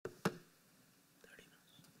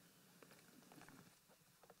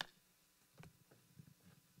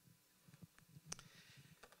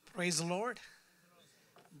Praise the Lord.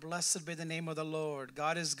 Blessed be the name of the Lord.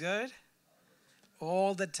 God is good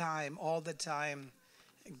all the time, all the time.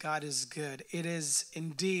 God is good. It is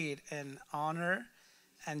indeed an honor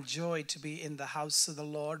and joy to be in the house of the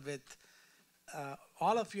Lord with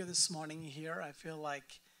all of you this morning here. I feel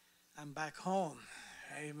like I'm back home.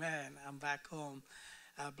 Amen. I'm back home.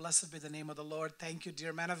 Blessed be the name of the Lord. Thank you,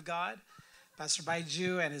 dear man of God, Pastor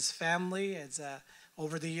Baiju and his family. It's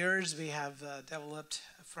over the years we have developed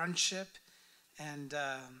a friendship, and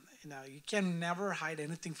you can never hide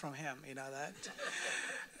anything from him. You know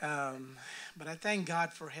that. But I thank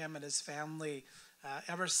God for him and his family.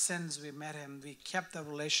 Ever since we met him, we kept the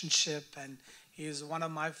relationship, and he is one of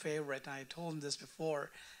my favorite. I told him this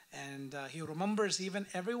before, and he remembers even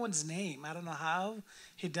everyone's name. I don't know how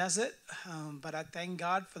he does it, but I thank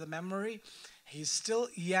God for the memory. He's still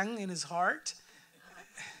young in his heart.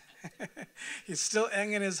 He's still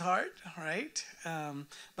young in his heart, right?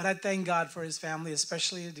 But I thank God for his family,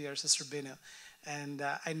 especially dear Sister Binu. And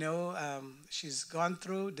I know she's gone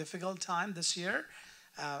through a difficult time this year.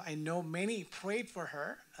 I know many prayed for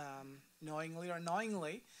her, knowingly or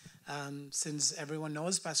unknowingly, since everyone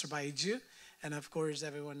knows Pastor Baiju, and of course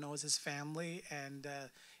everyone knows his family. And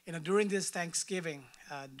during this Thanksgiving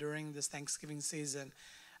season,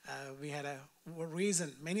 we had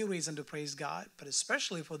many reasons to praise God, but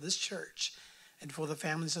especially for this church and for the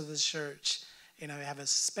families of this church. We have a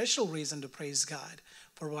special reason to praise God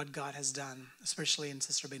for what God has done, especially in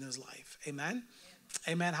Sister Binu's life. Amen?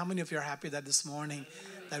 Amen. How many of you are happy that this morning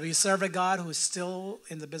that we serve a God who is still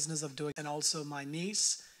in the business of doing, and also my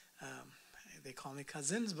niece, they call me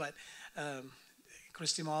cousins, but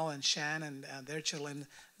Christy Mall and Shan and their children,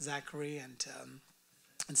 Zachary and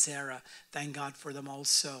Sarah. Thank God for them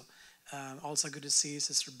also. Also good to see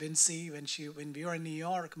Sister Bincy when we were in New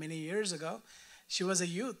York many years ago. She was a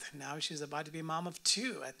youth. Now she's about to be a mom of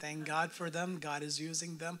two. I thank God for them. God is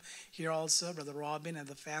using them here also. Brother Robin and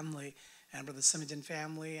the family, and Brother Simijan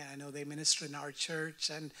family. I know they minister in our church,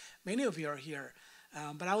 and many of you are here.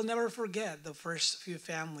 But I will never forget the first few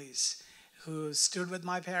families who stood with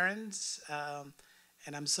my parents.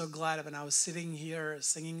 And I'm so glad when I was sitting here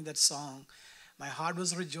singing that song, my heart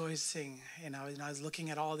was rejoicing. And I was looking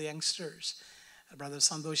at all the youngsters. Brother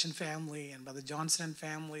Sandoshan family and Brother Johnson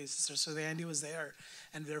family, Sister Sudhandy was there,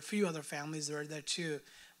 and there are a few other families that were there too.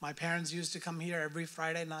 My parents used to come here every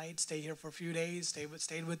Friday night, stay here for a few days,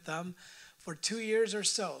 stayed with them for 2 years or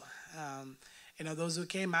so. Those who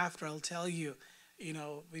came after, I'll tell you,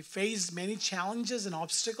 we faced many challenges and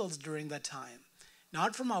obstacles during that time,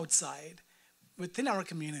 not from outside, within our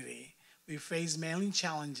community. We faced many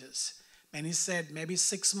challenges. Many said maybe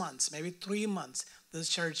 6 months, maybe 3 months, this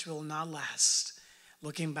church will not last.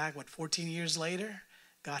 Looking back, 14 years later,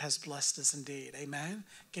 God has blessed us indeed. Amen.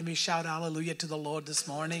 Can we shout hallelujah to the Lord this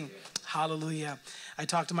morning? Hallelujah. I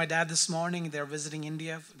talked to my dad this morning. They're visiting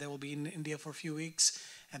India. They will be in India for a few weeks.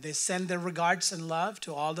 And they send their regards and love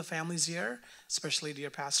to all the families here, especially dear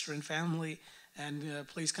pastor and family. And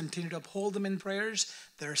please continue to uphold them in prayers.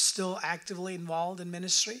 They're still actively involved in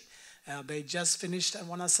ministry. They just finished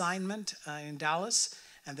one assignment in Dallas,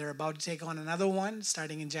 and they're about to take on another one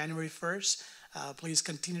starting in January 1st. Please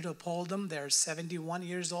continue to uphold them. They're 71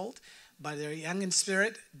 years old, but they're young in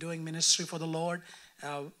spirit, doing ministry for the Lord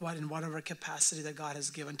in whatever capacity that God has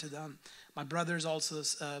given to them. My brothers also,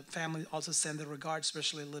 family also send their regards,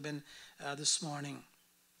 especially Libin this morning.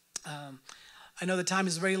 I know the time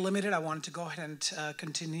is very limited. I wanted to go ahead and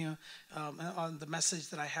continue on the message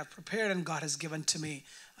that I have prepared and God has given to me.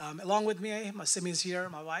 Along with me, my Simi is here,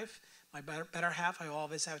 my wife, my better half. I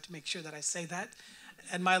always have to make sure that I say that.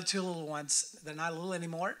 And my two little ones, they're not little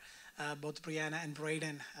anymore, both Brianna and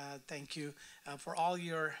Braden. Thank you for all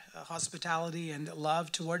your hospitality and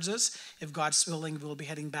love towards us. If God's willing, we'll be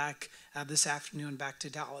heading back this afternoon back to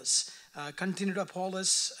Dallas. Continue to uphold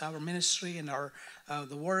us, our ministry and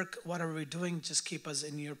the work, whatever we're doing, just keep us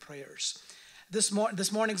in your prayers. This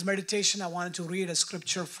morning's meditation, I wanted to read a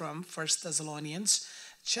scripture from 1 Thessalonians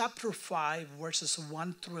chapter 5, verses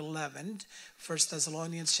 1 through 11. 1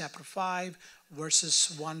 Thessalonians chapter 5,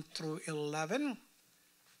 verses 1 through 11.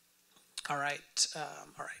 All right.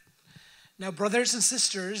 Now, brothers and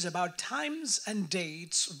sisters, about times and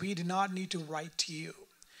dates, we do not need to write to you.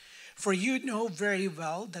 For you know very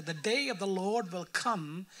well that the day of the Lord will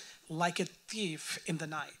come like a thief in the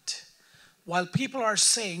night. While people are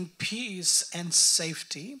saying peace and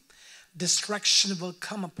safety, destruction will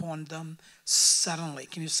come upon them suddenly.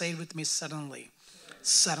 Can you say it with me? Suddenly.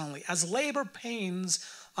 Suddenly. As labor pains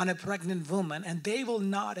on a pregnant woman, and they will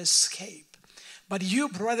not escape. But you,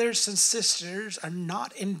 brothers and sisters, are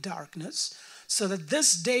not in darkness, so that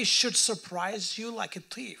this day should surprise you like a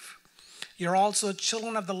thief. You're also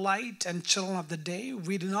children of the light and children of the day.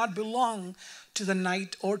 We do not belong to the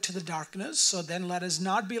night or to the darkness. So then let us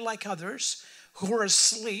not be like others who are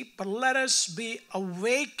asleep, but let us be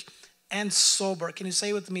awake and sober. Can you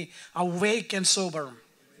say with me, awake and sober?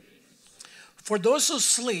 For those who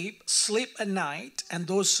sleep, sleep at night, and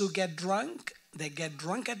those who get drunk, they get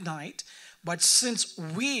drunk at night. But since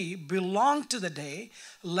we belong to the day,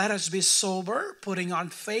 let us be sober, putting on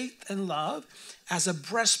faith and love as a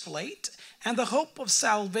breastplate, and the hope of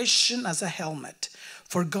salvation as a helmet.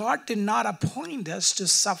 For God did not appoint us to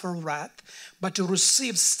suffer wrath, but to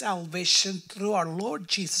receive salvation through our Lord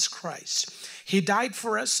Jesus Christ. He died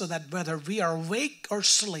for us so that whether we are awake or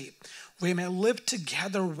asleep, we may live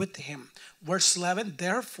together with him. Verse 11,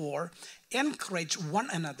 therefore, encourage one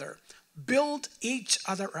another, build each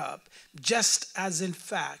other up, just as in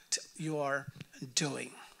fact you are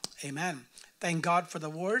doing. Amen. Thank God for the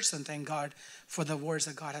words, and thank God for the words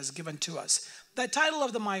that God has given to us. The title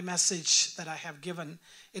of my message that I have given,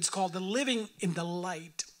 it's called the Living in the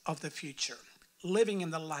Light of the Future. Living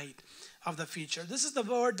in the light of the future. This is the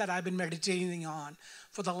word that I've been meditating on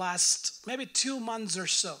for the last maybe 2 months or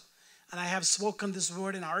so. And I have spoken this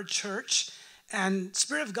word in our church. And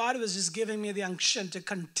Spirit of God was just giving me the unction to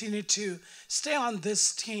continue to stay on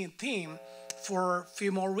this theme for a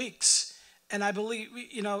few more weeks. And I believe,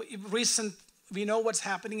 we know what's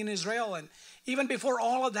happening in Israel. And even before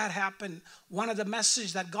all of that happened, one of the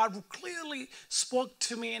messages that God clearly spoke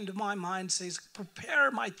to me into my mind says,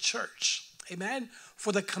 prepare my church, amen,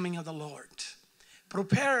 for the coming of the Lord.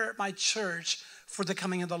 Prepare my church for the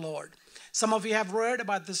coming of the Lord. Some of you have read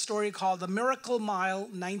about the story called the Miracle Mile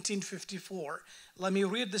 1954. Let me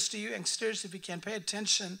read this to you, youngsters, if you can pay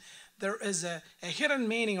attention. There is a hidden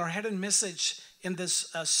meaning or hidden message in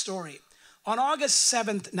this story. On August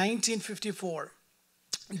 7th, 1954,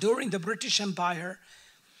 during the British Empire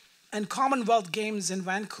and Commonwealth Games in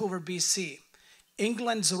Vancouver, BC,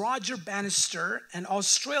 England's Roger Bannister and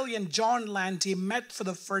Australian John Lanty met for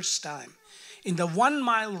the first time in the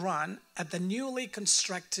 1-mile run at the newly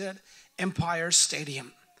constructed Empire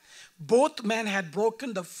Stadium. Both men had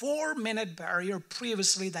broken the 4-minute barrier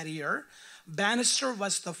previously that year. Bannister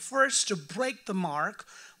was the first to break the mark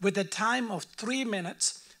with a time of 3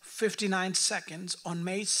 minutes, 59 seconds on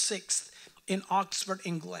May 6th in Oxford,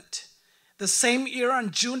 England. The same year,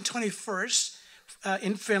 on June 21st,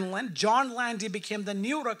 in Finland, John Lanty became the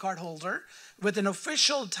new record holder with an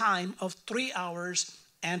official time of 3 hours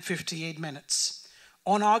and 58 minutes.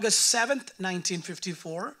 On August 7th,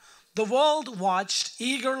 1954, the world watched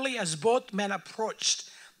eagerly as both men approached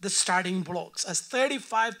the starting blocks, as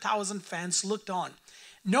 35,000 fans looked on.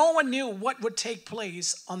 No one knew what would take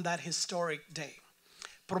place on that historic day.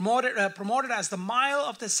 Promoted as the mile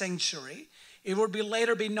of the century, it would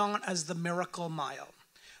later be known as the Miracle Mile.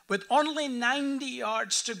 With only 90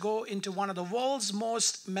 yards to go into one of the world's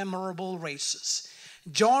most memorable races,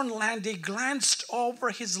 John Lanty glanced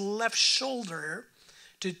over his left shoulder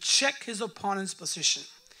to check his opponent's position.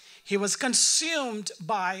 He was consumed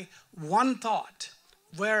by one thought: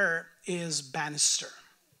 where is Bannister?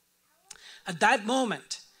 At that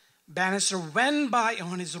moment, Bannister went by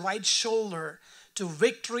on his right shoulder to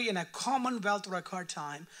victory in a Commonwealth record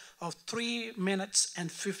time of 3 minutes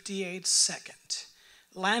and 58 seconds.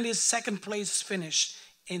 Lanty's second place finish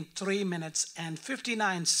in 3 minutes and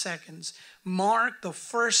 59 seconds marked the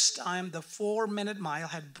first time the 4-minute mile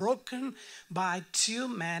had broken by 2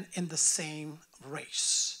 men in the same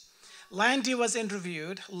race. Lanty was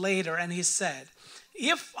interviewed later and he said,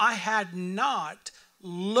 "If I had not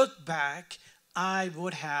looked back, I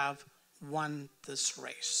would have won this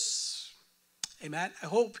race." Amen. I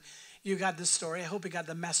hope you got this story. I hope you got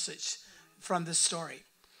the message from this story.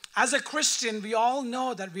 As a Christian, we all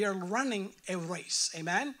know that we are running a race.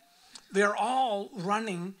 Amen. We are all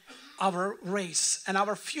running our race, and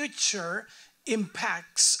our future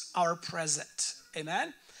impacts our present.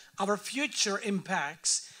 Amen. Our future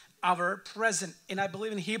impacts our present. And I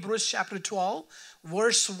believe in Hebrews chapter 12,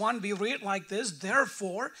 verse 1, we read like this: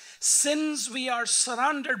 "Therefore, since we are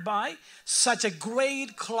surrounded by such a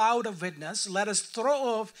great cloud of witness, let us throw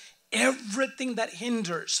off everything that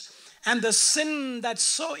hinders and the sin that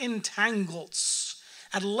so entangles,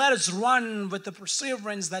 and let us run with the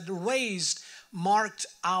perseverance that the race marked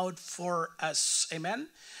out for us." Amen.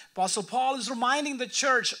 Apostle Paul is reminding the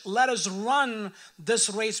church, let us run this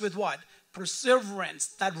race with what? Perseverance,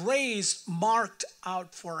 that race marked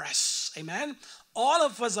out for us. Amen. All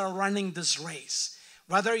of us are running this race.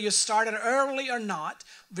 Whether you started early or not,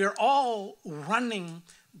 we're all running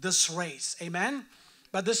this race. Amen.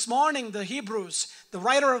 But this morning, the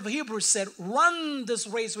writer of Hebrews said, run this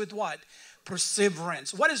race with what?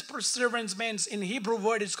 Perseverance. What is perseverance means? In Hebrew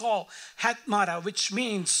word, it's called hatmata, which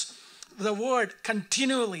means the word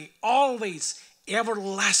continually, always,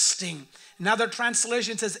 everlasting. Another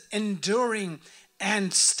translation says enduring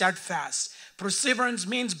and steadfast. Perseverance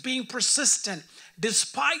means being persistent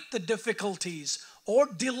despite the difficulties or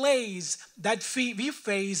delays that we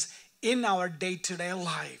face in our day-to-day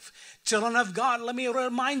life. Children of God, let me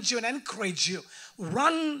remind you and encourage you,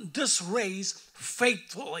 run this race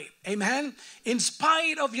faithfully. Amen. In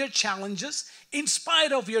spite of your challenges, in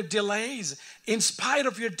spite of your delays, in spite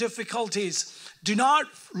of your difficulties, do not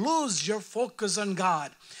lose your focus on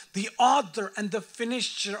God, the author and the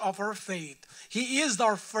finisher of our faith. He is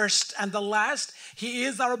our first and the last. He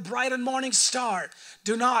is our bright and morning star.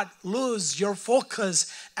 Do not lose your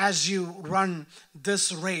focus as you run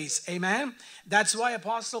this race. Amen. That's why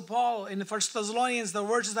Apostle Paul in 1 Thessalonians, the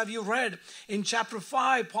verses that you read in chapter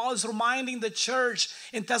 5, Paul is reminding the church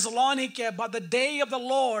in Thessalonica about the day of the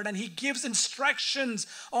Lord, and he gives instructions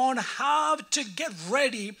on how to get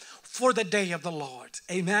ready for the day of the Lord.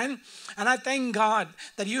 Amen. And I thank God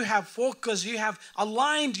that you have focus, you have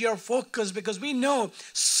aligned your focus, because we know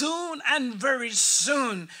soon and very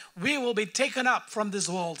soon we will be taken up from this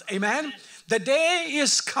world. Amen. The day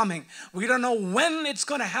is coming. We don't know when it's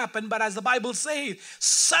going to happen, but as the Bible says,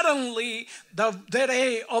 suddenly the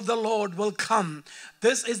day of the Lord will come.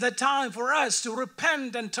 This is the time for us to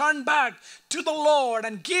repent and turn back to the Lord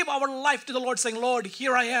and give our life to the Lord, saying, Lord,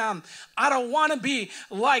 here I am. I don't want to be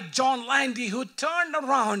like John Landy, who turned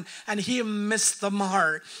around and he missed the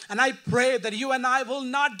mark. And I pray that you and I will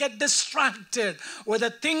not get distracted with the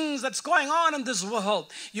things that's going on in this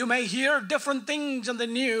world. You may hear different things in the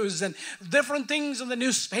news and different things in the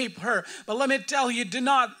newspaper, but let me tell you, do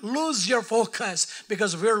not lose your focus,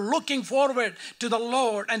 because we're looking forward to the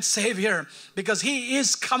Lord and Savior, because He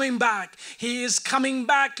is coming back. He is coming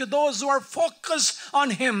back to those who are focused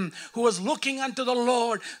on Him, who is looking unto the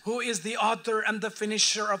Lord, who is the author and the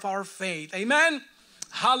finisher of our faith. Amen.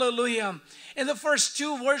 Hallelujah. In the first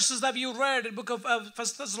two verses that you read in the book of 1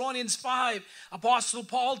 Thessalonians 5, Apostle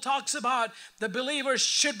Paul talks about the believers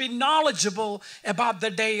should be knowledgeable about the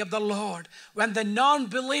day of the Lord, when the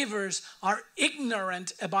non-believers are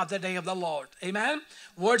ignorant about the day of the Lord. Amen.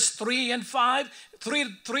 Words 3 and 5, 3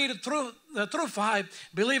 through 5,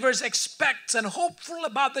 believers expect and hopeful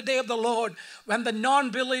about the day of the Lord, when the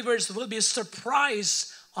non-believers will be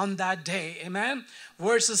surprised on that day. Amen.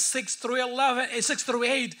 Verses 6 through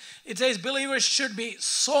 8, it says believers should be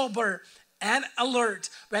sober and alert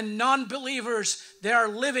when non-believers, they are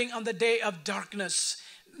living on the day of darkness.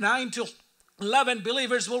 9 to 11,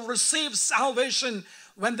 believers will receive salvation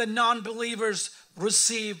when the non-believers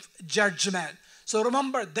receive judgment. So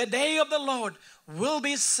remember, the day of the Lord will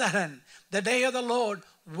be sudden. The day of the Lord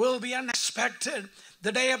will be unexpected.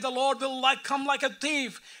 The day of the Lord will come like a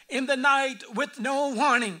thief in the night with no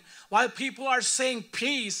warning. While people are saying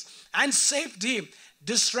peace and safety,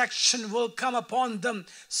 distraction will come upon them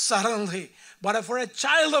suddenly. But for a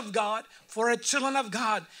child of God, for a children of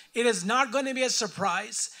God, it is not going to be a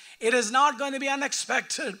surprise. It is not going to be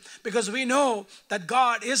unexpected, because we know that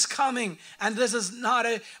God is coming, and this is not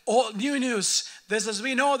a new news.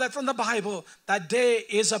 We know that from the Bible, that day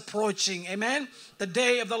is approaching. Amen. The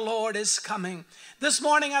day of the Lord is coming. This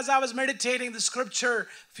morning, as I was meditating the scripture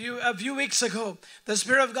a few weeks ago, the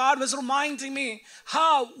Spirit of God was reminding me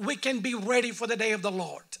how we can be ready for the day of the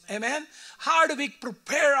Lord. Amen. How do we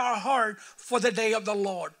prepare our heart for the day of the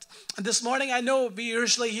Lord? And this morning, I know we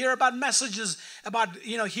usually hear about messages about,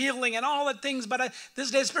 healing and all the things, but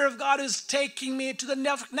this day, Spirit of God is taking me to the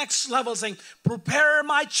next level, saying, prepare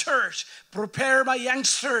my church, prepare my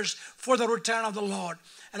youngsters for the return of the Lord.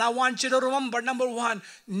 And I want you to remember, number one,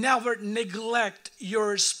 never neglect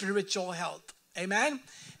your spiritual health. Amen.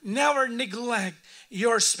 Never neglect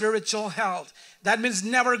your spiritual health. That means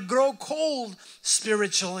never grow cold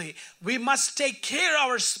spiritually. We must take care of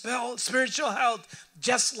our spiritual health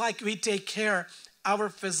just like we take care of our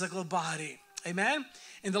physical body. Amen.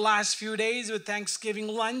 In the last few days with Thanksgiving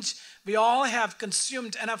lunch, we all have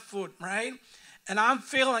consumed enough food, right? And I'm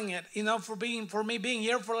feeling it, for me being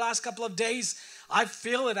here for the last couple of days. I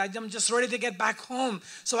feel it. I'm just ready to get back home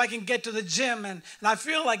so I can get to the gym. And I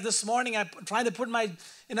feel like this morning I'm trying to put my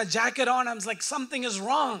jacket on. I was like, something is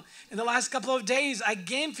wrong. In the last couple of days, I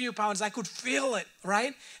gained a few pounds. I could feel it,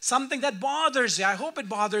 right? Something that bothers you. I hope it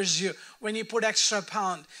bothers you when you put extra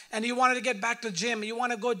pound. And you wanted to get back to the gym. You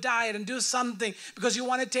want to go diet and do something because you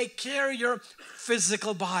want to take care of your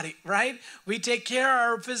physical body, right? We take care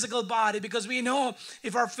of our physical body because we know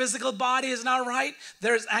if our physical body is not right,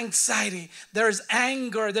 there's anxiety, there's there's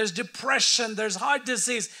anger, there's depression, there's heart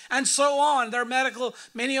disease, and so on.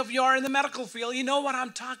 Many of you are in the medical field. You know what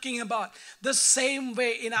I'm talking about. The same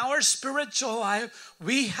way in our spiritual life,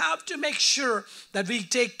 we have to make sure that we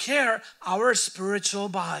take care of our spiritual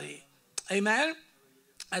body. Amen?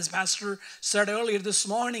 As Pastor said earlier this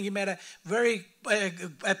morning, he made a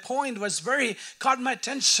point was caught my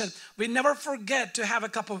attention. We never forget to have a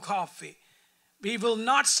cup of coffee. We will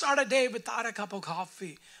not start a day without a cup of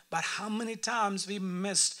coffee. But how many times we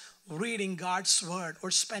missed reading God's word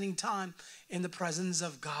or spending time in the presence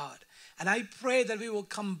of God. And I pray that we will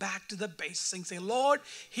come back to the basics and say, Lord,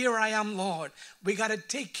 here I am, Lord. We got to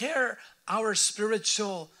take care of our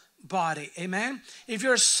spiritual body. Amen. If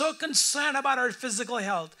you're so concerned about our physical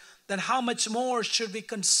health, then how much more should we be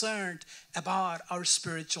concerned about our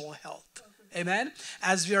spiritual health? Amen.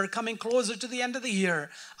 As we are coming closer to the end of the year,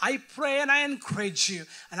 I pray and I encourage you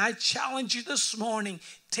and I challenge you this morning,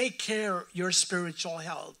 take care of your spiritual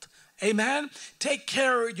health. Amen. Take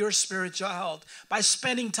care of your spiritual health by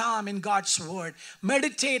spending time in God's word,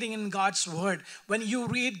 meditating in God's word. When you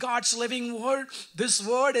read God's living word, this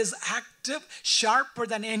word is active, sharper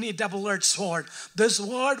than any double-edged sword. This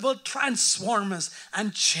word will transform us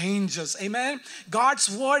and change us. Amen. God's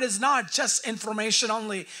word is not just information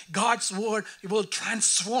only. God's word will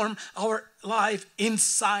transform our life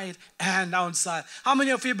inside and outside. How many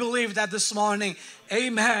of you believe that this morning?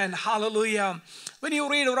 Amen. Hallelujah. When you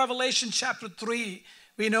read Revelation chapter 3,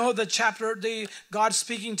 we know the chapter, God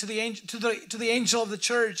speaking to the angel of the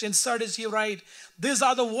church. In Sardis he writes, these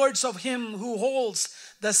are the words of him who holds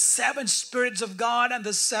the 7 spirits of God and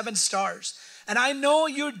the 7 stars. And I know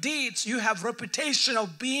your deeds. You have reputation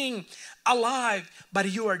of being alive,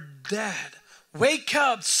 but you are dead. Wake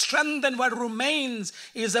up, strengthen what remains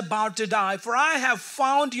is about to die. For I have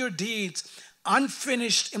found your deeds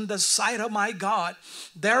unfinished in the sight of my God.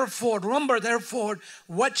 Therefore, remember,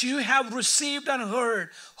 what you have received and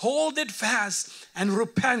heard, hold it fast and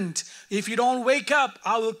repent. If you don't wake up,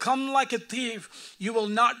 I will come like a thief. You will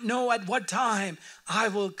not know at what time I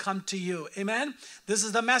will come to you. Amen. This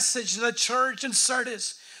is the message to the church in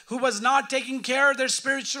Sardis who was not taking care of their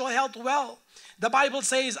spiritual health well. The Bible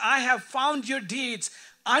says, I have found your deeds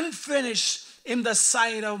unfinished in the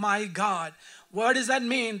sight of my God. What does that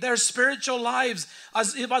mean? Their spiritual lives,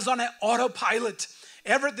 it was on an autopilot.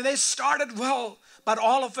 Everything, they started well, but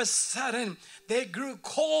all of a sudden, they grew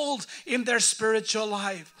cold in their spiritual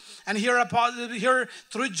life. And here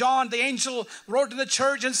through John, the angel wrote to the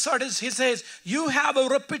church in Sardis, he says, you have a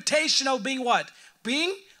reputation of being what?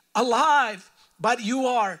 Being alive, but you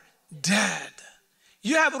are dead.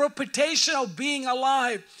 You have a reputation of being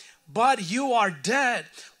alive, but you are dead.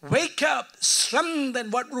 Wake up, strengthen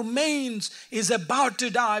what remains is about to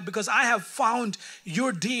die, because I have found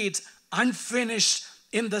your deeds unfinished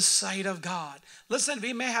in the sight of God. Listen,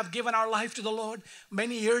 we may have given our life to the Lord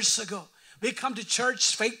many years ago. We come to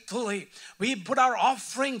church faithfully. We put our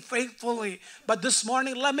offering faithfully. But this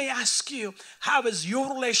morning, let me ask you, how is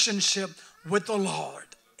your relationship with the Lord?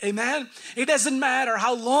 Amen. It doesn't matter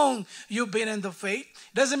how long you've been in the faith.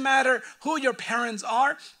 It doesn't matter who your parents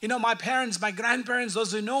are. You know, my parents, my grandparents,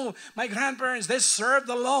 those who know my grandparents, they serve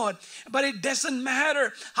the Lord. But it doesn't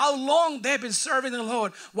matter how long they've been serving the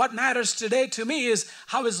Lord. What matters today to me is,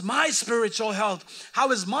 how is my spiritual health? How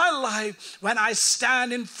is my life when I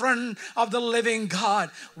stand in front of the living God?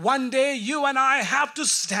 One day you and I have to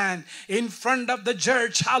stand in front of the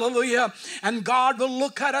church. Hallelujah. And God will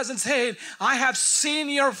look at us and say, I have seen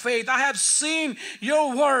your faith. I have seen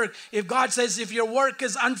your work. If God says, if your work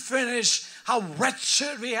is unfinished, how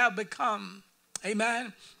wretched we have become.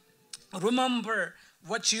 Amen. Remember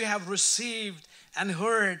what you have received and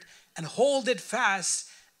heard, and hold it fast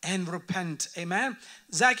and repent. Amen.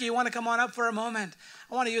 Zachy, you want to come on up for a moment?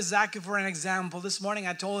 I want to use Zachy for an example. This morning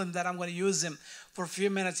I told him that I'm going to use him for a few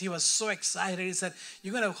minutes. He was so excited. He said,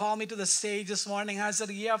 you're going to call me to the stage this morning? I said,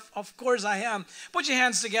 yeah, of course I am. Put your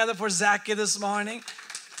hands together for Zachy this morning.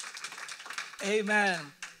 Amen.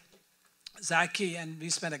 Zachy, and we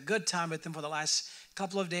spent a good time with him for the last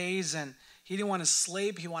couple of days, and he didn't want to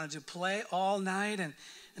sleep. He wanted to play all night,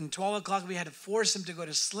 and 12 o'clock we had to force him to go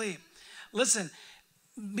to sleep. Listen,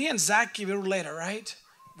 me and Zachy, we were later, right?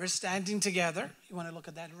 We're standing together. You want to look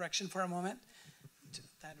at that direction for a moment?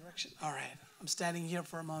 That direction? All right. I'm standing here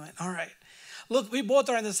for a moment. All right. Look, we both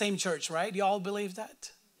are in the same church, right? You all believe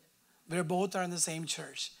that? We both are in the same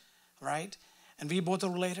church, right? And we both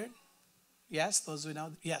are related. Yes, those who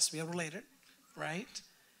know. Yes, we are related, right?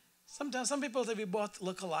 Sometimes some people say we both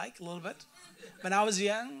look alike a little bit. When I was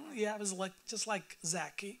young, I was just like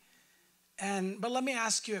Zachy. But let me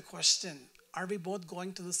ask you a question. Are we both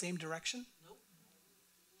going to the same direction?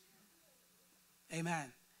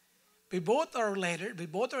 Amen. We both are related. We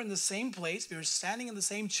both are in the same place. We are standing in the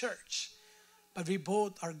same church. But we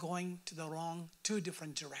both are going to the wrong, two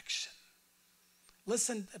different directions.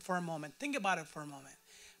 Listen for a moment. Think about it for a moment.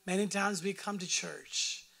 Many times we come to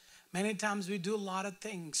church. Many times we do a lot of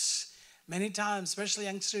things. Many times, especially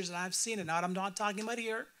youngsters, and I've seen it. Now, I'm not talking about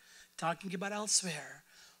here, talking about elsewhere.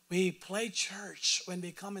 We play church when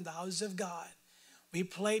we come in the house of God. We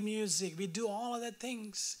play music. We do all of that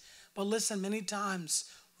things. But listen, many times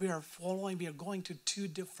we are going to two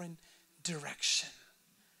different directions.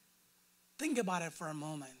 Think about it for a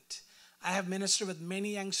moment. I have ministered with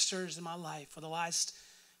many youngsters in my life for the last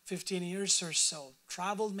 15 years or so,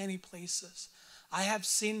 traveled many places. I have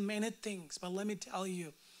seen many things, but let me tell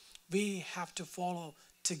you, we have to follow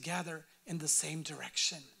together in the same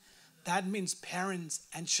direction. That means parents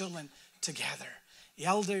and children together,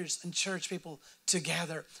 elders and church people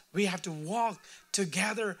together. We have to walk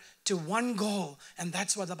together to one goal, and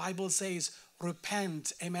that's what the Bible says,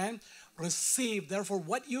 repent, amen? Receive, therefore,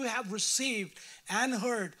 what you have received and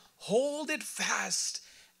heard, hold it fast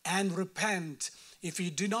and repent. If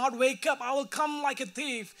you do not wake up, I will come like a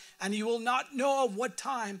thief, and you will not know of what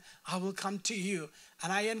time I will come to you.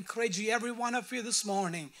 And I encourage you, every one of you this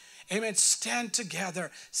morning, amen, stand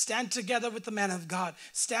together. Stand together with the man of God.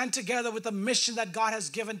 Stand together with the mission that God has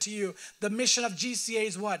given to you. The mission of GCA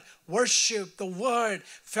is what? Worship, the word,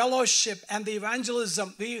 fellowship, and the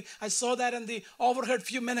evangelism. I saw that in the overheard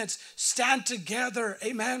few minutes. Stand together,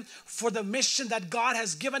 amen, for the mission that God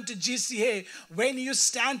has given to GCA. When you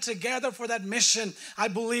stand together for that mission, I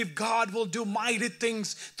believe God will do mighty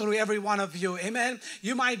things through every one of you, amen.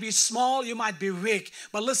 You might be small, you might be weak,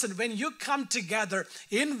 but listen, when you come together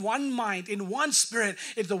in one mind, in one spirit,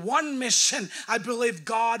 in the one mission, I believe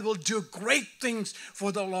God will do great things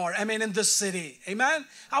for the Lord, amen, in this city, amen.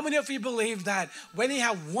 How many of you believe that? When you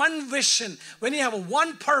have one vision, when you have a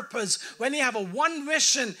one purpose, when you have a one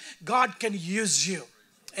mission, God can use you.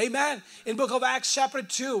 Amen. In book of Acts chapter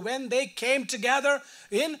 2, when they came together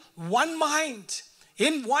in one mind,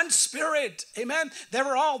 in one spirit, amen,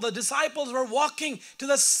 the disciples were walking to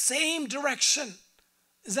the same direction.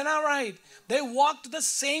 Is that not right? They walked to the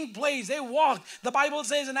same place. They walked. The Bible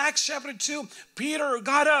says in Acts chapter 2, Peter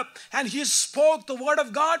got up and he spoke the word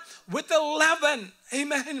of God with 11.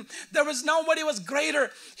 Amen. There was nobody was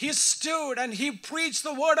greater. He stood and he preached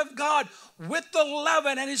the word of God with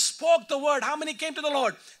 11 and he spoke the word. How many came to the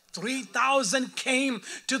Lord? 3,000 came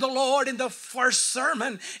to the Lord in the first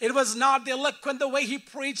sermon. It was not the eloquent the way he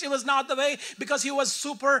preached. It was not the way because he was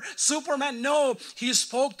Superman. No, he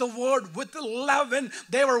spoke the word with 11.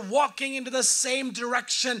 They were walking into the same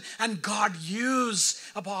direction and God used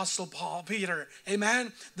Apostle Peter.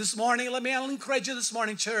 Amen. This morning, I'll encourage you this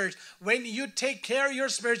morning, church. When you take care of your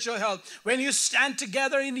spiritual health, when you stand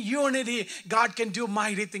together in unity, God can do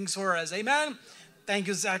mighty things for us. Amen. Thank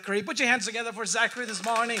you, Zachary. Put your hands together for Zachary this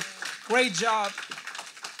morning. Great job.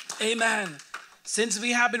 Amen. Since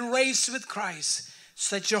we have been raised with Christ,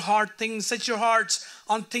 set your hearts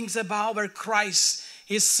on things above where Christ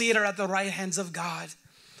is seated at the right hands of God.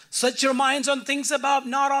 Set your minds on things above,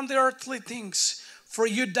 not on the earthly things. For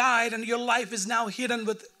you died and your life is now hidden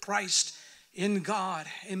with Christ in God.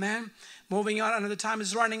 Amen. Moving on, another time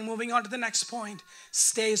is running. Moving on to the next point.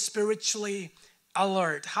 Stay spiritually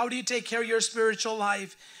alert. How do you take care of your spiritual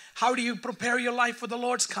life? How do you prepare your life for the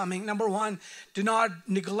Lord's coming? Number one, do not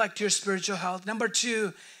neglect your spiritual health. Number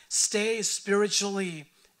two, stay spiritually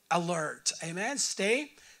alert. Amen.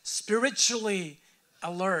 Stay spiritually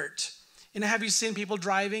alert. Have you seen people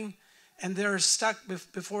driving and they're stuck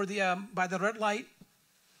before by the red light?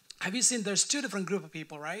 Have you seen there's two different group of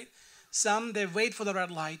people, right? Some, they wait for the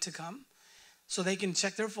red light to come so they can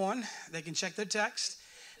check their phone, they can check their text,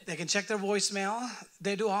 they can check their voicemail.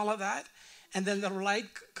 They do all of that. And then the light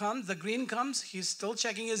comes, the green comes. He's still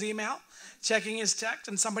checking his email, checking his text,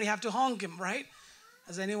 and somebody have to honk him, right?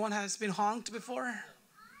 Has anyone has been honked before?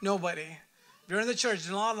 Nobody. If you're in the church,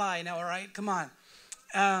 do not lie now, all right? Come on.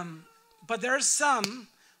 But there are some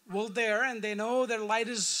there and they know their light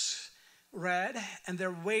is red and they're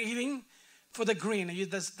waiting for the green.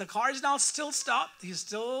 The car is now still stopped. He's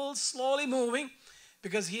still slowly moving.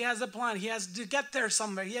 Because he has a plan. He has to get there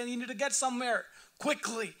somewhere. He needed to get somewhere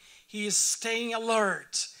quickly. He is staying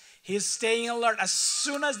alert. He is staying alert. As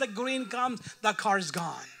soon as the green comes, the car is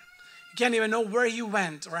gone. You can't even know where he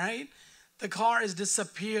went, right? The car has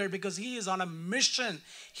disappeared because he is on a mission.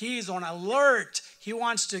 He is on alert. He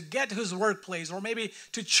wants to get to his workplace or maybe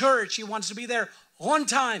to church. He wants to be there on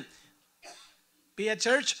time. Be at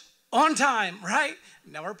church on time, right?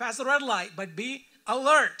 Never pass the red light, but be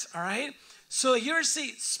alert, all right? So here,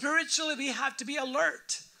 see, spiritually we have to be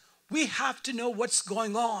alert. We have to know what's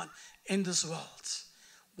going on in this world.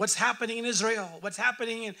 What's happening in Israel, what's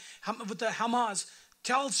happening with the Hamas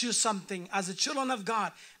tells you something. As a children of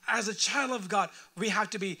God, as a child of God, we have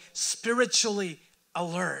to be spiritually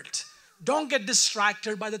alert. Don't get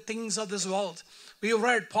distracted by the things of this world. We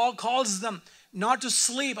read, Paul calls them not to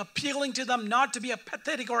sleep, appealing to them not to be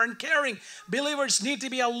apathetic or uncaring. Believers need to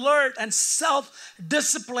be alert and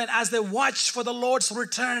self-disciplined as they watch for the Lord's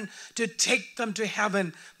return to take them to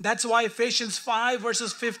heaven. That's why Ephesians 5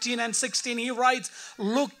 verses 15 and 16, he writes,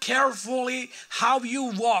 look carefully how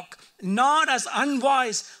you walk, not as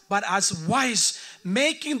unwise, but as wise,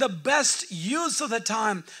 making the best use of the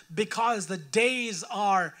time because the days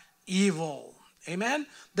are evil. Amen.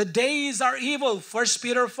 The days are evil. 1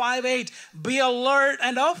 Peter 5:8. Be alert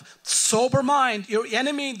and of sober mind. Your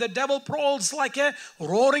enemy, the devil, prowls like a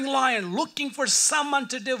roaring lion, looking for someone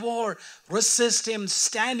to devour. Resist him,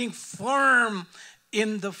 standing firm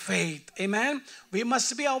in the faith. Amen. We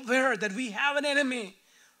must be aware that we have an enemy.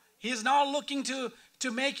 He's not looking to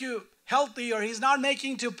make you healthy, or he's not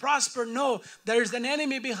making to prosper. No, there's an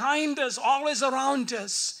enemy behind us, always around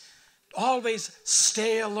us. Always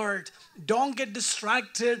stay alert. Don't get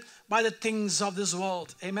distracted by the things of this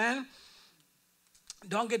world. Amen.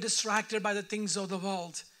 Don't get distracted by the things of the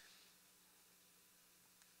world.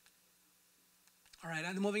 All right,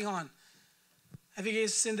 and moving on. Have you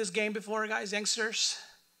guys seen this game before, guys, youngsters?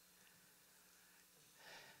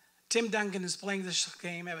 Tim Duncan is playing this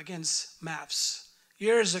game against Mavs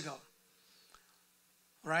years ago.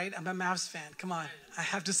 Right? I'm a Mavs fan. Come on. I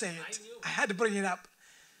have to say it. I had to bring it up.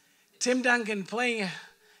 Tim Duncan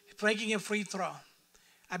making a free throw.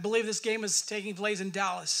 I believe this game is taking place in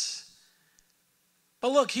Dallas.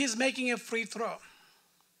 But look, he's making a free throw.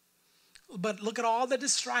 But look at all the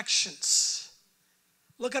distractions.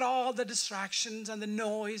 Look at all the distractions and the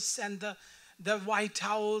noise and the white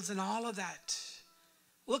towels and all of that.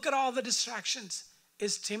 Look at all the distractions.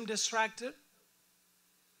 Is Tim distracted?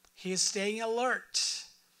 He is staying alert.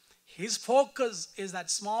 His focus is that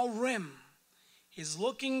small rim. He's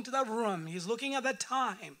looking to the room. He's looking at the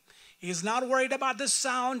time. He's not worried about the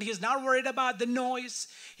sound. He's not worried about the noise.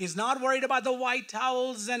 He's not worried about the white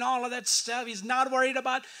towels and all of that stuff. He's not worried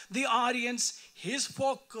about the audience. His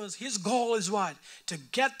focus, his goal is what? To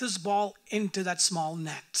get this ball into that small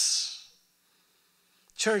net.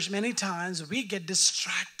 Church, many times we get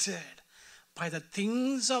distracted by the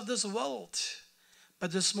things of this world.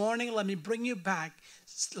 But this morning, let me bring you back.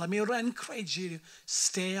 Let me encourage you to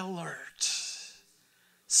stay alert.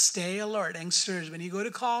 Stay alert, youngsters. When you go to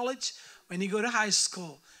college, when you go to high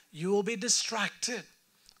school, you will be distracted.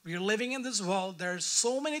 We are living in this world. There are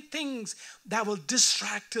so many things that will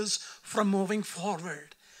distract us from moving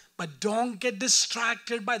forward. But don't get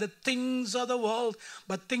distracted by the things of the world.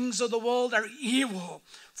 But things of the world are evil.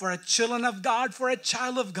 For a children of God, for a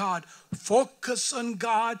child of God, focus on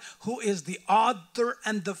God, who is the author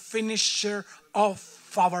and the finisher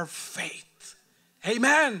of our faith.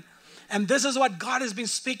 Amen. And this is what God has been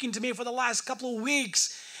speaking to me for the last couple of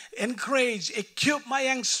weeks. Encourage, equip my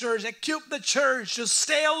youngsters, equip the church to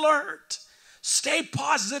stay alert, stay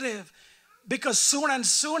positive, because soon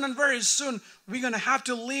and very soon, we're going to have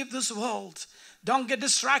to leave this world. Don't get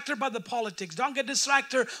distracted by the politics. Don't get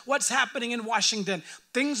distracted what's happening in Washington.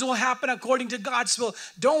 Things will happen according to God's will.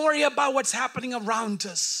 Don't worry about what's happening around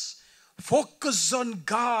us. Focus on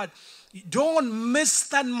God. Don't miss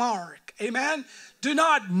that mark. Amen. Do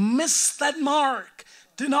not miss that mark.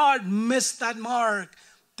 Do not miss that mark.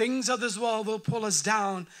 Things of this world will pull us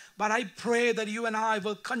down. But I pray that you and I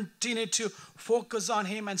will continue to focus on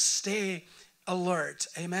Him and stay alert.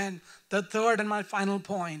 Amen. The third and my final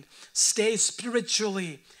point, stay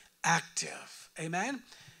spiritually active. Amen.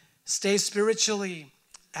 Stay spiritually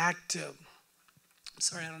active.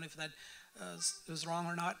 Sorry, I don't know if that was wrong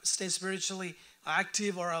or not. Stay spiritually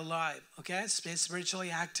active or alive. Okay. Stay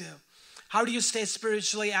spiritually active. How do you stay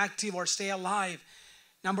spiritually active or stay alive?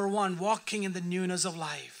 Number one, walking in the newness of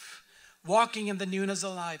life. Walking in the newness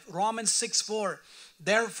of life. Romans 6:4.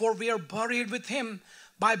 Therefore we are buried with Him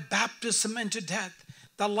by baptism into death,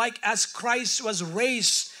 that like as Christ was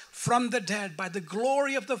raised from the dead by the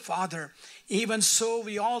glory of the Father, even so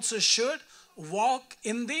we also should walk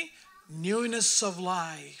in the newness of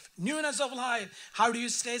life. Newness of life. How do you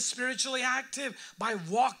stay spiritually active? By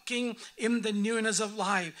walking in the newness of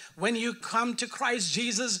life. When you come to Christ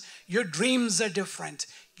Jesus, your dreams are different.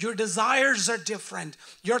 Your desires are different.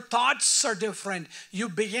 Your thoughts are different. You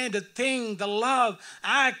begin to think, the love,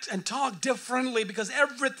 act, and talk differently because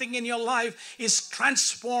everything in your life is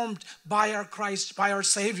transformed by our Christ, by our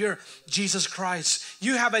Savior, Jesus Christ.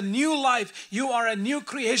 You have a new life. You are a new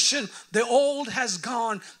creation. The old has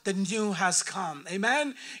gone. The new has come.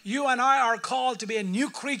 Amen. You and I are called to be a new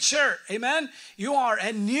creature. Amen. You are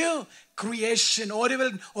a new creation.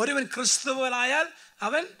 ഒരുവൻ ക്രിസ്തുവിലായാൽ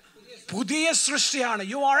അവൻ പുതിയ സൃഷ്ടിയാണ്.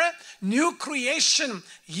 You are a new creation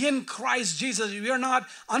in Christ Jesus. We are not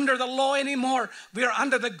under the law anymore. We are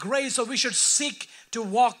under the grace, so we should seek to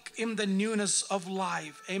walk in the newness of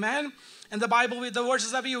life. Amen. And the Bible, with the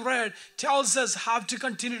verses that we read, tells us how to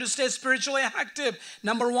continue to stay spiritually active.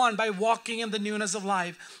 Number one, by walking in the newness of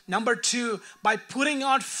life. Number two, by putting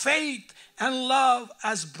on faith and love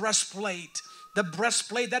as breastplate. The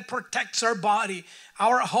breastplate that protects our body,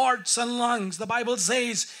 our hearts and lungs. The Bible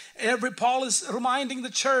says, Paul is reminding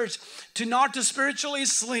the church to spiritually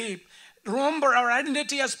sleep. Remember our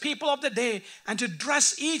identity as people of the day and to dress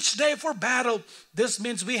each day for battle. This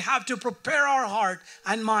means we have to prepare our heart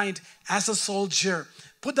and mind as a soldier.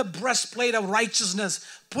 Put the breastplate of righteousness,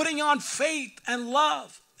 putting on faith and love.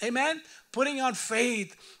 Amen? Putting on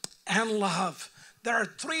faith and love. There are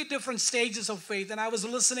three different stages of faith. And I was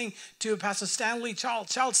listening to Pastor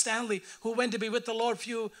Charles Stanley, who went to be with the Lord a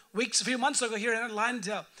few months ago here in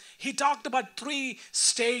Atlanta. He talked about three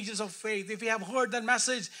stages of faith. If you have heard that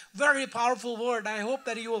message, very powerful word. I hope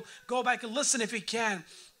that you will go back and listen if you can.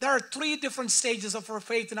 There are three different stages of our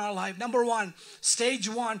faith in our life. Number one, stage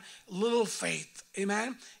one, little faith.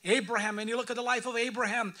 Amen. Abraham, when you look at the life of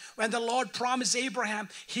Abraham, when the Lord promised Abraham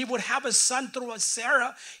he would have a son through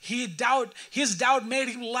Sarah, his doubt made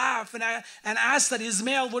him laugh and asked that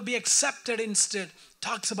Ishmael would be accepted instead.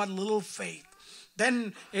 Talks about little faith.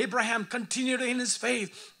 Then Abraham continued in his faith.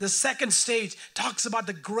 The second stage talks about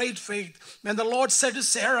the great faith. When the Lord said to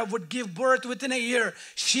Sarah would give birth within a year,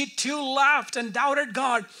 she too laughed and doubted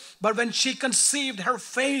God. But when she conceived, her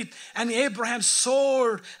faith and Abraham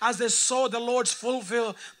soared as they saw the Lord's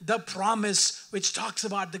fulfill the promise, which talks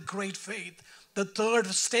about the great faith. The third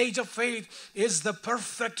stage of faith is the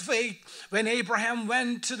perfect faith. When Abraham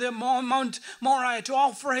went to the Mount Moriah to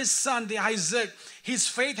offer his son, the Isaac, his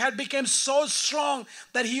faith had become so strong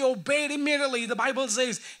that he obeyed immediately. The Bible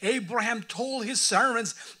says Abraham told his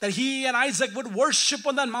servants that he and Isaac would worship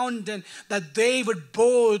on that mountain, that they would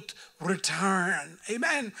both return.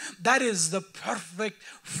 Amen. That is the perfect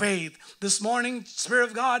faith. This morning, Spirit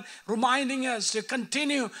of God reminding us to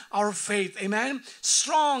continue our faith. Amen.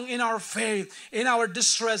 Strong in our faith, in our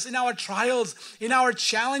distress, in our trials, in our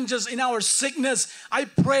challenges, in our sickness. I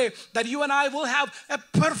pray that you and I will have a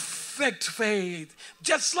perfect faith,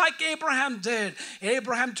 just like Abraham did.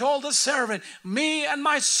 Abraham told the servant, me and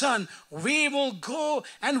my son, we will go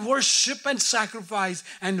and worship and sacrifice,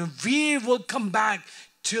 and we will come back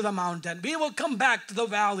to the mountain. We will come back to the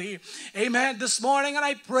valley. Amen. This morning, and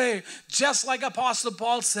I pray, just like Apostle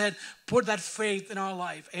Paul said, put that faith in our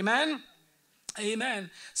life. Amen.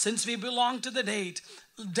 Amen. Since we belong to the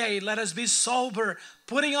day, let us be sober,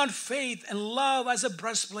 putting on faith and love as a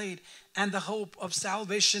breastplate and the hope of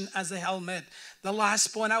salvation as a helmet. The last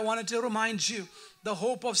point I wanted to remind you, the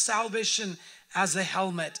hope of salvation as a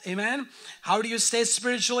helmet. Amen. How do you stay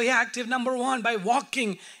spiritually active? Number one, by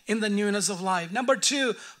walking in the newness of life. Number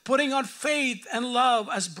two, putting on faith and love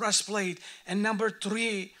as breastplate. And number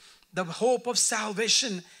three, the hope of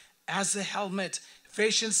salvation as a helmet.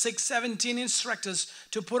 Ephesians 6:17 instructs us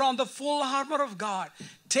to put on the full armor of God.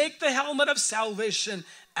 Take the helmet of salvation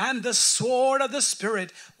and the sword of the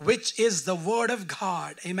Spirit, which is the word of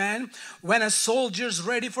God. Amen. When a soldier is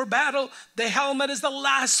ready for battle, the helmet is the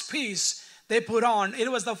last piece they put on. It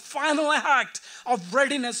was the final act of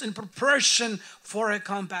readiness and preparation for a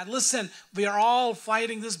combat. Listen, we are all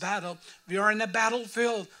fighting this battle. We are in a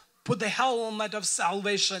battlefield. Put the helmet of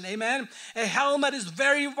salvation. Amen. A helmet is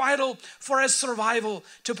very vital for our survival,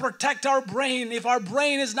 to protect our brain. If our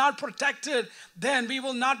brain is not protected, then we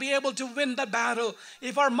will not be able to win the battle.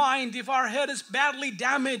 If our mind, if our head is badly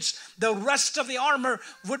damaged, the rest of the armor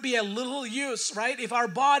would be a little use, right? If our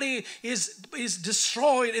body is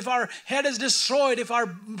destroyed, if our head is destroyed, if our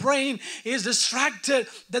brain is distracted,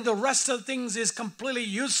 then the rest of things is completely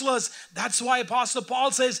useless. That's why Apostle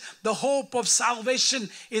Paul says the hope of salvation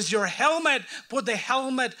is your helmet. Put the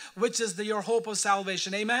helmet, which is your hope of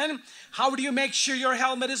salvation. Amen. How do you make sure your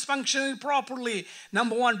helmet is functioning properly?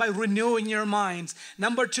 Number one, by renewing your minds.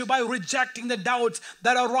 Number two, by rejecting the doubts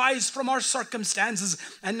that arise from our circumstances.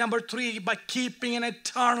 And number three, by keeping an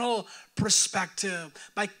eternal perspective.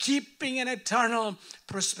 By keeping an eternal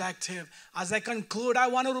perspective. As I conclude, I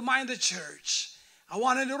want to remind the church, I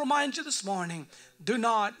wanted to remind you this morning, do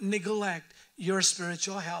not neglect your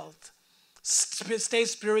spiritual health. Stay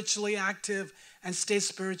spiritually active and stay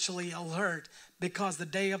spiritually alert, because the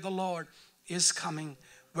day of the Lord is coming.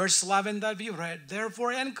 Verse 11 that we read,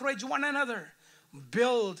 therefore encourage one another,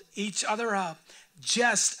 build each other up,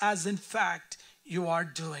 just as in fact you are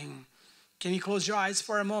doing. Can you close your eyes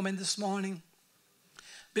for a moment this morning?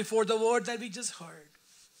 Before the word that we just heard,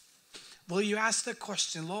 will you ask the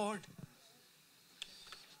question, Lord?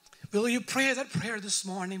 Will you pray that prayer this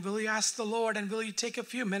morning? Will you ask the Lord, and will you take a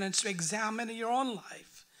few minutes to examine your own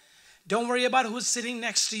life? Don't worry about who's sitting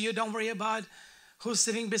next to you. Don't worry about who's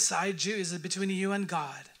sitting beside you. Is it between you and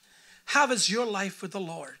God? How is your life with the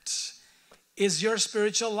Lord? Is your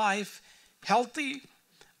spiritual life healthy?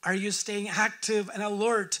 Are you staying active and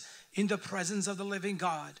alert in the presence of the living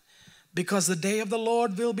God? Because the day of the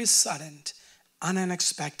Lord will be sudden and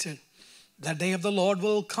unexpected. The day of the Lord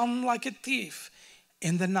will come like a thief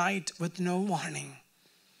in the night with no warning.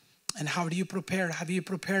 And how do you prepare? How do you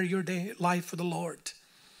prepare your day life for the Lord?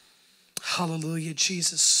 Hallelujah,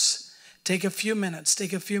 Jesus. Take a few minutes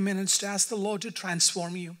to ask the Lord to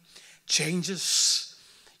transform you. Changes.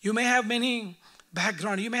 You may have many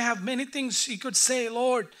background. You may have many things you could say,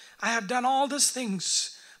 Lord, I have done all these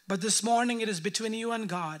things. But this morning it is between you and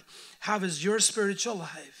God. How is your spiritual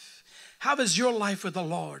life? How is your life with the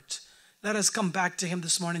Lord? Let us come back to Him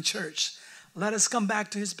this morning, church. Let us come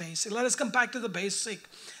back to His basic. Let us come back to the basic.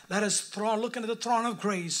 Let us look into the throne of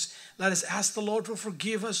grace. Let us ask the Lord to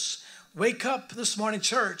forgive us. Wake up this morning,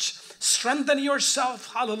 church. Strengthen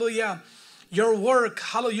yourself. Hallelujah. Your work.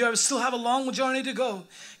 Hallelujah. You still have a long journey to go.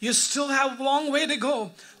 You still have a long way to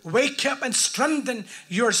go. Wake up and strengthen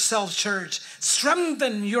yourself, church.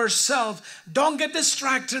 Strengthen yourself. Don't get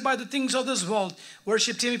distracted by the things of this world.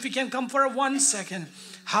 Worship team, if you can come for 1 second.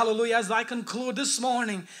 Hallelujah. As I conclude this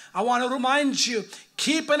morning, I want to remind you,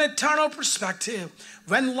 keep an eternal perspective.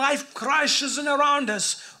 When life crashes in around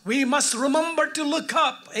us, we must remember to look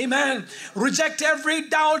up. Amen. Reject every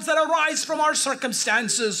doubt that arises from our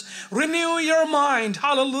circumstances. Renew your mind.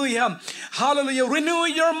 Hallelujah. Hallelujah. Renew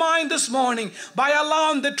your mind this morning by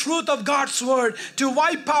allowing the truth of God's word to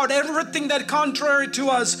wipe out everything that contrary to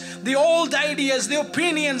us. The old ideas, the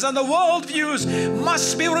opinions, and the worldviews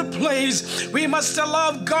must be replaced. We must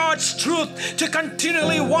allow God's truth to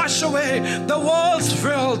continually wash away the world's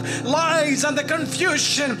filled lies and the confusion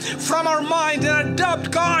from our mind, and adopt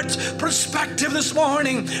God's perspective this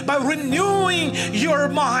morning by renewing your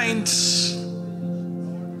mind.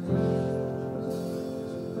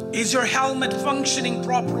 Is your helmet functioning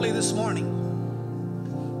properly this morning?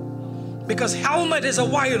 Because helmet is a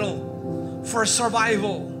vital for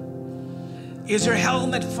survival. Is your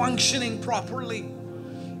helmet functioning properly?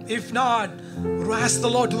 If not, ask the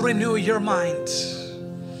Lord to renew your mind.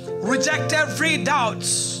 Reject every doubt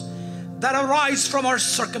that arise from our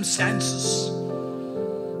circumstances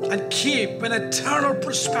and keep an eternal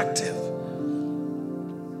perspective.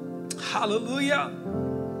 Hallelujah.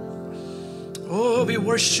 Oh, we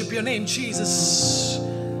worship your name, Jesus.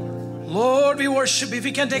 Lord, we worship. If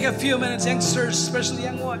you can take a few minutes, youngsters, especially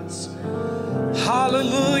young ones.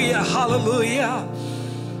 Hallelujah, hallelujah.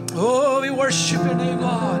 Oh, we worship your name,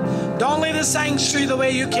 Lord. Don't leave the sanctuary the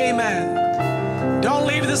way you came in. Don't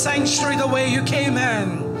leave the sanctuary the way you came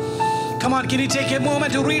in. Come on, can you take a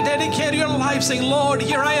moment to rededicate your life, saying, Lord,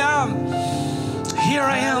 here I am. Here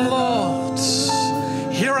I am, Lord.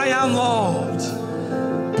 Here I am, Lord.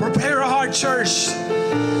 Prepare your heart, church.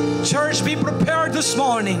 Church, be prepared this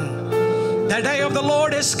morning. The day of the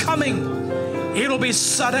Lord is coming. It will be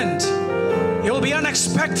sudden. It will be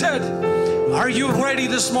unexpected. Are you ready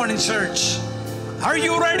this morning, church? Are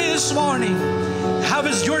you ready this morning? How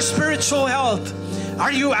is your spiritual health?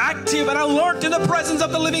 Are you active and alert in the presence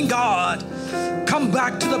of the living God? Come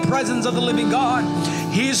back to the presence of the living God.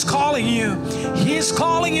 He is calling you. He is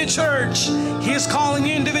calling you, church. He is calling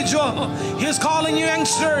you, individual. He is calling you,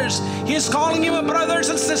 youngsters. He is calling you, brothers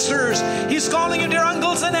and sisters. He is calling you, dear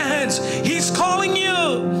uncles and aunts. He is calling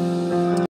you.